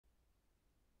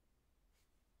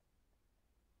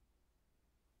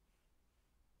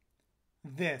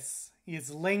This is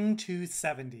LING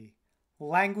 270,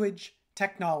 Language,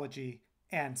 Technology,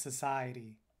 and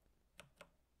Society.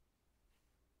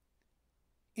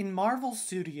 In Marvel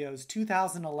Studios'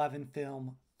 2011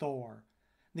 film Thor,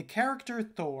 the character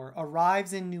Thor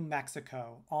arrives in New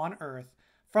Mexico on Earth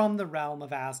from the realm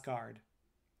of Asgard.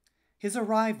 His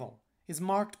arrival is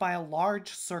marked by a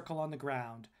large circle on the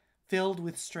ground filled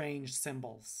with strange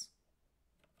symbols.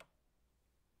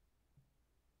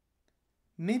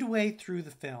 Midway through the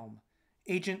film,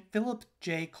 Agent Philip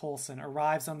J. Coulson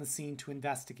arrives on the scene to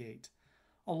investigate,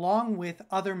 along with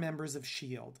other members of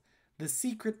S.H.I.E.L.D., the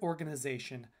secret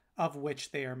organization of which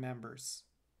they are members.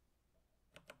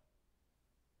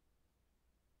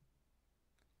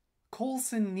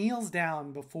 Coulson kneels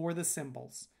down before the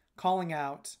symbols, calling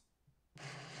out,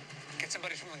 "Get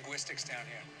somebody from linguistics down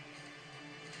here."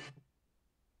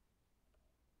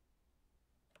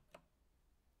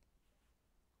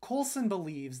 Coulson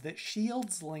believes that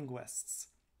S.H.I.E.L.D.'s linguists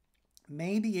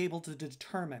may be able to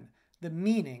determine the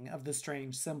meaning of the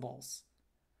strange symbols.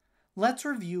 Let's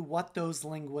review what those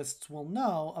linguists will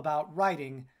know about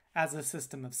writing as a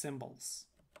system of symbols.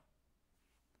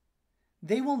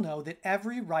 They will know that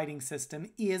every writing system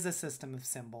is a system of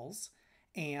symbols,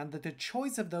 and that the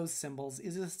choice of those symbols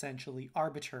is essentially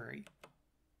arbitrary.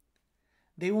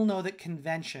 They will know that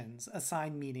conventions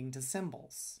assign meaning to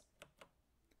symbols.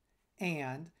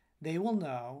 And they will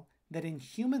know that in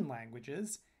human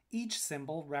languages, each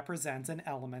symbol represents an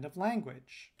element of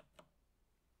language.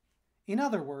 In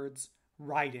other words,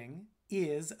 writing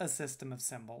is a system of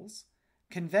symbols,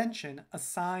 convention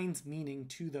assigns meaning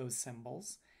to those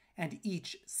symbols, and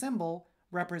each symbol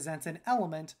represents an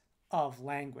element of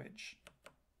language.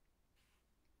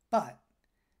 But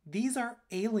these are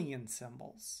alien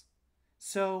symbols.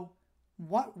 So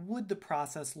what would the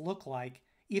process look like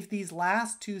if these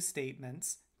last two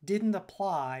statements didn't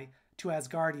apply to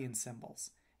Asgardian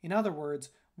symbols? In other words,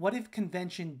 what if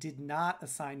convention did not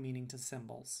assign meaning to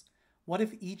symbols? What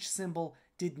if each symbol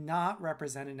did not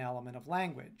represent an element of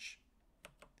language?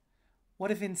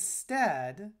 What if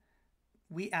instead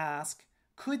we ask,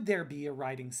 could there be a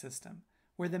writing system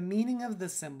where the meaning of the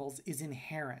symbols is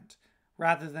inherent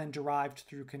rather than derived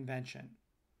through convention?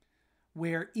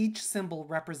 Where each symbol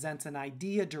represents an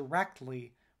idea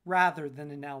directly rather than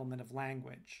an element of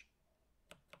language.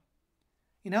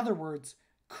 In other words,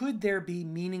 could there be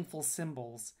meaningful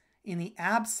symbols in the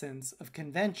absence of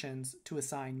conventions to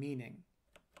assign meaning?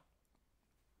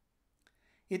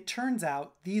 It turns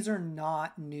out these are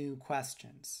not new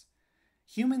questions.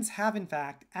 Humans have in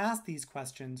fact asked these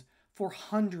questions for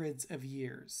hundreds of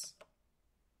years.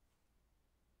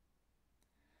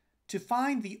 To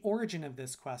find the origin of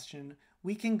this question,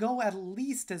 we can go at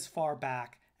least as far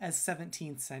back as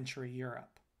 17th century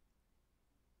Europe.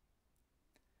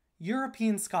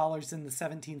 European scholars in the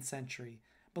 17th century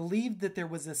believed that there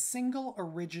was a single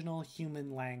original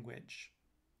human language.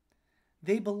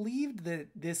 They believed that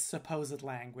this supposed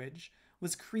language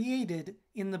was created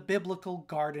in the biblical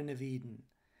Garden of Eden,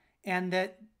 and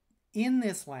that in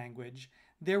this language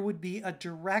there would be a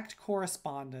direct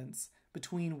correspondence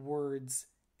between words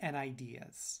and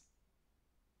ideas.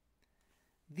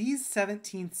 These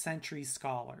 17th century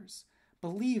scholars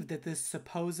believed that this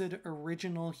supposed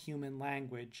original human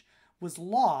language was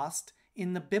lost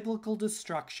in the biblical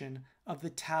destruction of the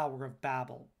Tower of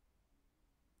Babel.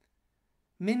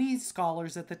 Many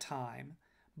scholars at the time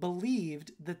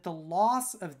believed that the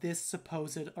loss of this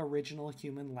supposed original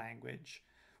human language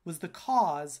was the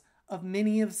cause of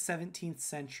many of 17th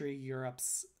century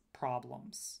Europe's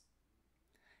problems,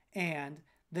 and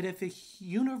that if a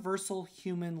universal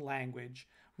human language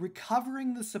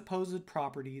recovering the supposed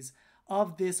properties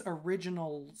of this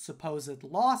original supposed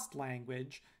lost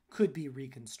language could be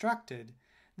reconstructed,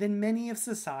 then many of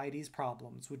society's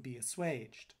problems would be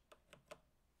assuaged.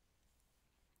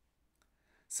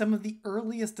 Some of the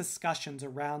earliest discussions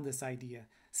around this idea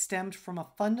stemmed from a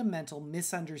fundamental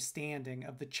misunderstanding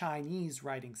of the Chinese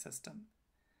writing system.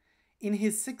 In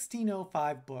his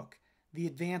 1605 book, The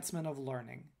Advancement of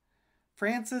Learning,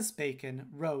 Francis Bacon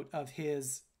wrote of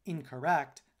his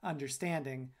incorrect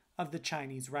understanding of the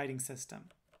Chinese writing system.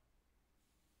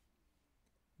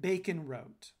 Bacon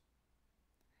wrote,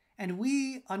 "And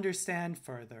we understand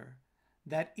further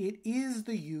that it is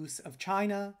the use of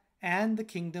China and the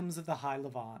kingdoms of the High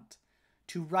Levant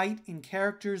to write in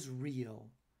characters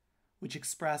real, which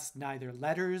express neither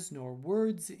letters nor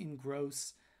words in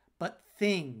gross, but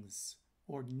things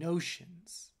or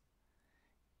notions,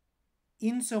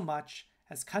 insomuch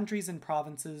as countries and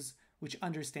provinces which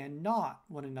understand not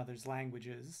one another's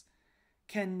languages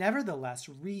can nevertheless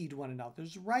read one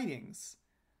another's writings,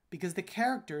 because the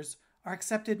characters are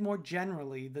accepted more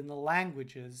generally than the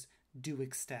languages do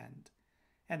extend,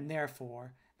 and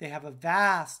therefore they have a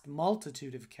vast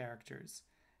multitude of characters,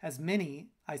 as many,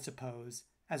 I suppose,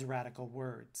 as radical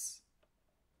words.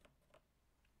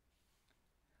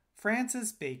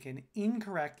 Francis Bacon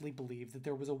incorrectly believed that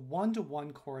there was a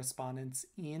one-to-one correspondence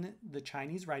in the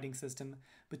Chinese writing system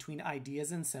between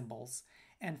ideas and symbols,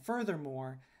 and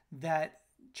furthermore, that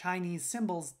Chinese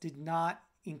symbols did not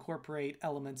incorporate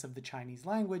elements of the Chinese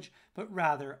language, but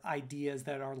rather ideas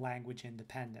that are language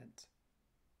independent.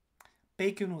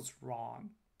 Bacon was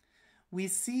wrong. We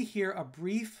see here a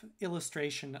brief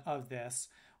illustration of this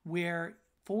where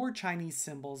 4 Chinese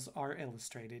symbols are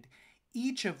illustrated,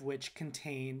 each of which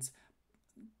contains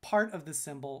part of the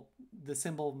symbol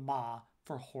ma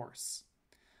for horse.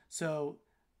 So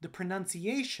the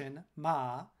pronunciation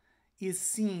ma is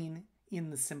seen in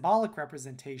the symbolic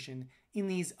representation in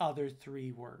these other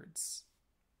 3 words.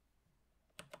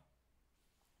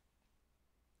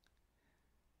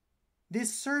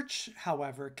 This search,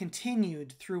 however,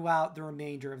 continued throughout the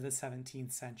remainder of the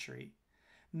 17th century.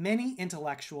 Many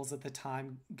intellectuals at the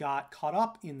time got caught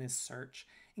up in this search,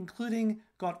 including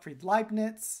Gottfried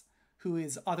Leibniz, who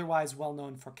is otherwise well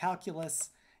known for calculus,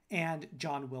 and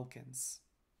John Wilkins.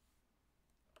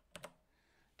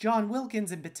 John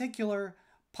Wilkins, in particular,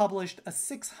 published a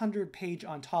 600-page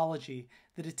ontology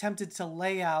that attempted to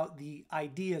lay out the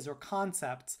ideas or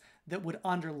concepts that would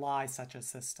underlie such a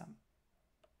system.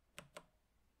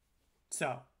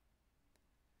 So,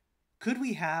 could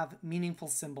we have meaningful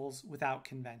symbols without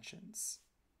conventions?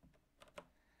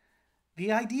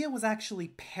 The idea was actually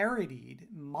parodied,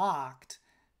 mocked,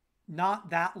 not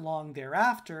that long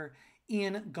thereafter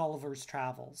in Gulliver's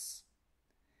Travels.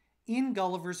 In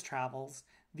Gulliver's Travels,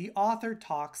 the author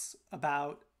talks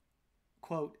about,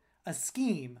 quote, a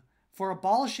scheme for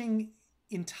abolishing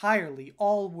entirely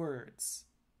all words.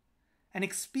 An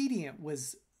expedient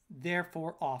was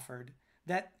therefore offered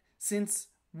that since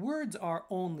words are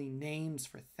only names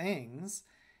for things,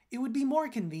 it would be more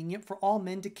convenient for all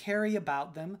men to carry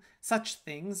about them such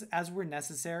things as were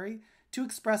necessary to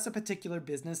express a particular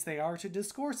business they are to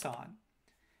discourse on.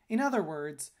 In other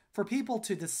words, for people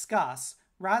to discuss,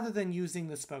 rather than using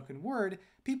the spoken word,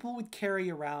 people would carry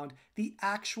around the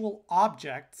actual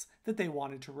objects that they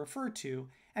wanted to refer to,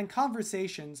 and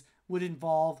conversations would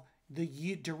involve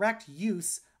the direct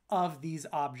use of these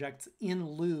objects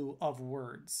in lieu of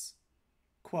words.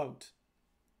 Quote,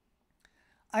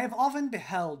 I have often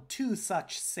beheld 2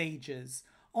 such sages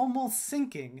almost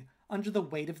sinking under the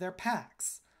weight of their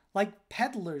packs, like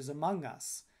peddlers among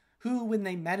us, who, when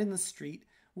they met in the street,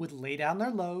 would lay down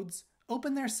their loads,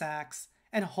 open their sacks,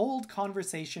 and hold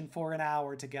conversation for an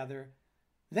hour together,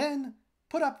 then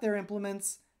put up their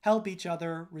implements, help each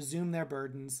other resume their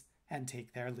burdens, and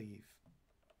take their leave.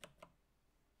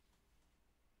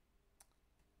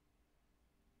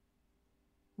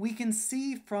 We can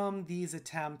see from these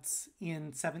attempts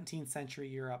in 17th century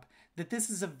Europe that this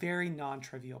is a very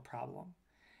non-trivial problem.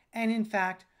 And in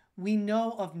fact, we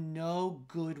know of no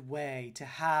good way to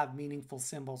have meaningful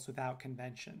symbols without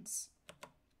conventions.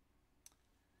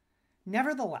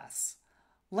 Nevertheless,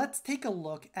 let's take a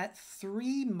look at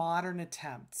 3 modern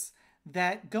attempts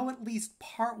that go at least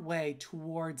part way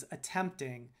towards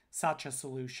attempting such a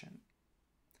solution.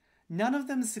 None of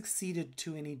them succeeded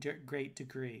to any great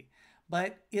degree,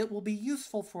 but it will be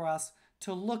useful for us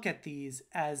to look at these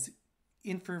as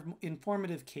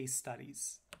informative case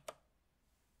studies.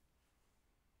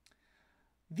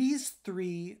 These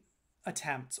 3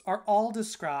 attempts are all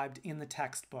described in the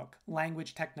textbook,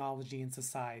 Language, Technology, and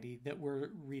Society, that we're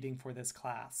reading for this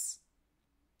class.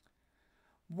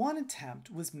 One attempt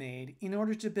was made in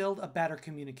order to build a better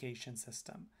communication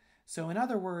system. So in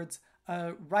other words,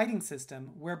 a writing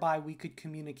system whereby we could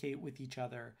communicate with each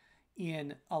other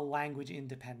in a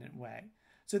language-independent way.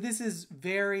 So this is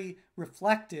very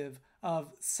reflective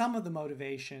of some of the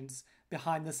motivations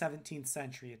behind the 17th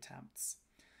century attempts.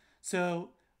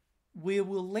 So we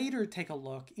will later take a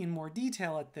look in more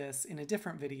detail at this in a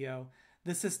different video,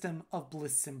 the system of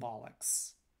bliss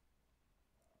symbolics.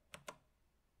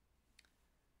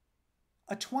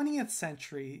 A 20th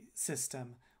century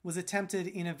system was attempted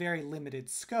in a very limited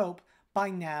scope by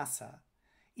NASA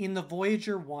in the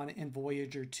Voyager 1 and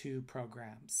Voyager 2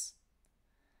 programs.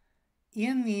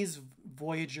 In these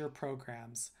Voyager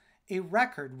programs, a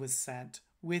record was sent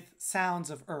with sounds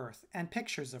of Earth and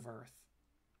pictures of Earth,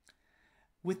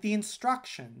 with the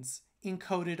instructions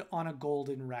encoded on a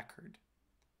golden record.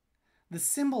 The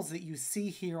symbols that you see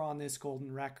here on this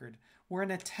golden record were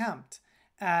an attempt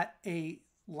at a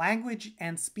language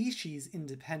and species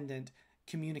independent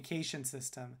communication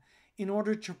system in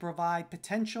order to provide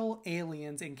potential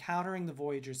aliens encountering the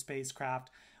Voyager spacecraft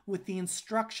with the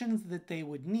instructions that they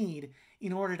would need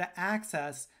in order to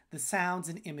access the sounds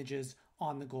and images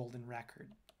on the golden record.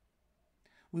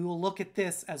 We will look at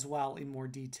this as well in more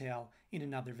detail in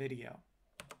another video.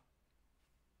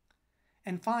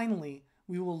 And finally,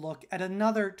 we will look at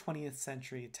another 20th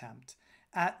century attempt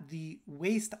at the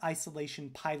Waste Isolation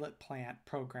Pilot Plant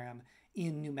program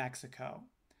in New Mexico.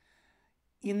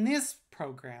 In this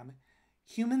program,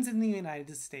 humans in the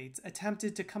United States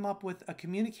attempted to come up with a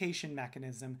communication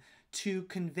mechanism to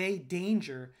convey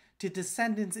danger to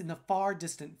descendants in the far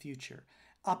distant future,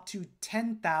 up to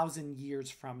 10,000 years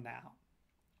from now.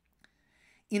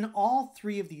 In all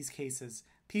three of these cases,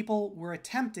 people were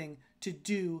attempting to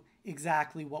do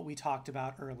exactly what we talked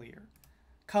about earlier.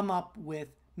 Come up with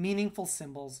meaningful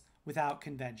symbols without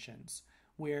conventions,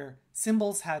 where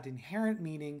symbols had inherent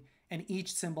meaning and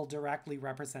each symbol directly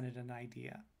represented an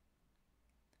idea.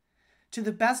 To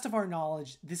the best of our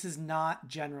knowledge, this is not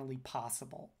generally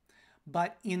possible,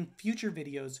 but in future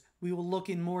videos, we will look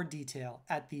in more detail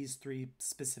at these three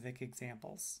specific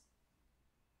examples.